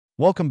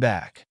Welcome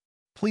back.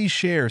 Please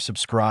share,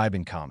 subscribe,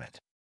 and comment.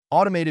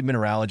 Automated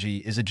mineralogy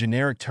is a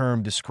generic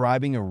term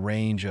describing a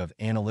range of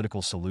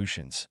analytical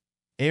solutions,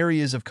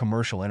 areas of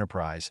commercial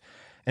enterprise,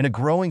 and a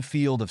growing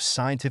field of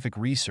scientific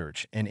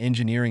research and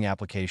engineering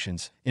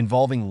applications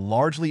involving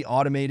largely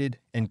automated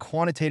and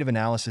quantitative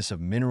analysis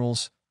of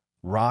minerals,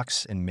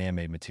 rocks, and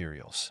man-made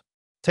materials.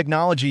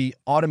 Technology,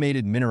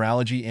 automated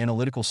mineralogy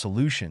analytical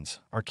solutions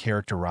are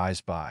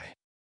characterized by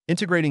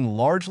integrating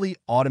largely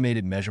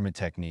automated measurement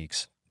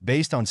techniques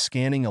based on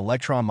scanning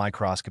electron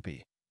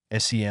microscopy,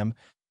 SEM,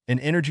 and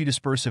energy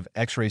dispersive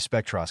X-ray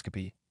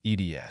spectroscopy,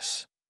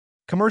 EDS.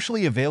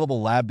 Commercially available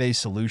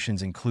lab-based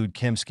solutions include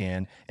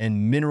ChemScan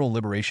and Mineral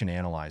Liberation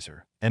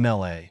Analyzer,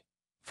 MLA,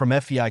 from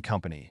FEI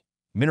Company,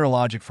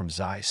 Mineralogic from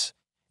Zeiss,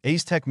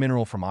 Aztec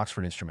Mineral from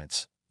Oxford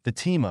Instruments, the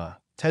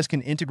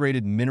TESCAN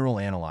Integrated Mineral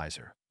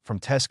Analyzer from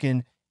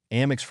TESCAN,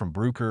 Amix from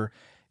Bruker,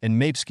 and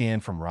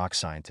MapeScan from Rock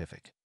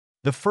Scientific.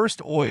 The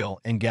first oil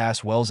and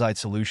gas wellsite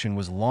solution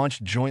was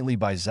launched jointly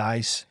by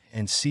Zeiss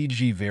and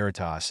CG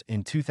Veritas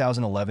in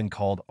 2011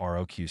 called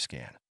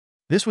ROQ-Scan.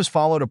 This was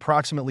followed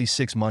approximately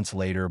 6 months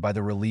later by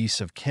the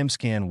release of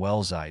ChemScan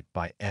Wellsite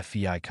by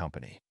FEI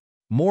Company.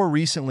 More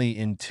recently,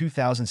 in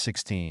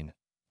 2016,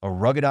 a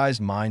ruggedized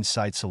mine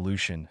site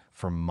solution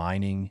for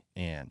mining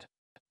and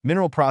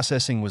mineral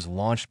processing was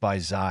launched by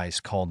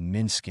Zeiss called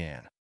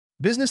MinScan.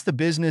 The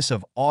business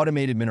of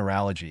automated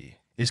mineralogy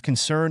is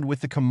concerned with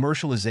the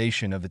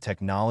commercialization of the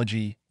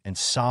technology and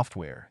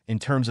software in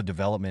terms of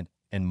development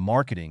and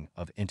marketing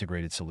of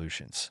integrated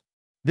solutions.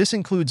 This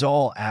includes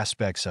all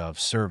aspects of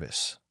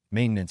service,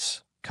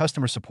 maintenance,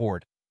 customer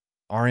support,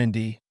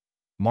 R&D,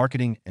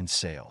 marketing, and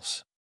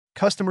sales.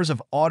 Customers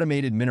of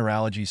automated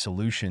mineralogy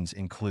solutions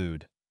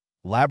include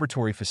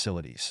laboratory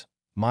facilities,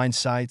 mine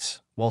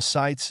sites, well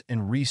sites,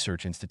 and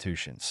research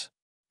institutions.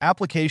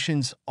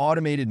 Applications: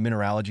 automated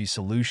mineralogy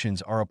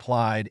solutions are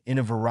applied in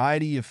a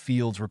variety of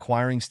fields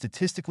requiring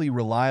statistically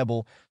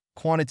reliable,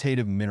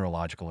 quantitative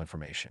mineralogical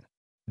information.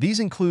 These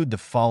include the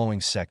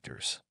following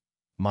sectors: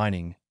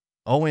 mining,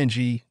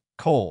 ONG,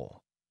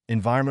 coal,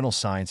 environmental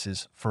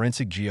sciences,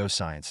 forensic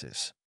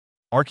geosciences,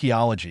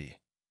 archaeology,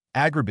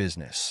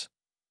 agribusiness,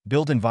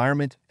 built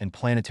environment, and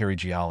planetary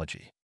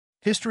geology.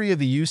 History of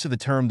the use of the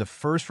term: the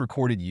first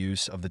recorded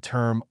use of the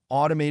term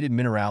automated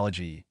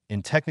mineralogy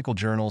in technical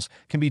journals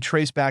can be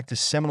traced back to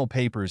seminal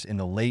papers in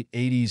the late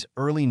 80s,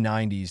 early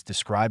 90s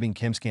describing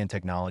ChemScan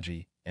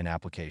technology and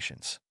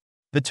applications.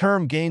 The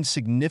term gained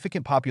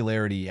significant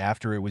popularity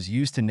after it was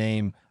used to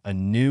name a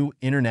new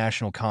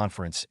international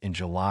conference in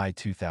July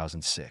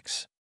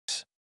 2006.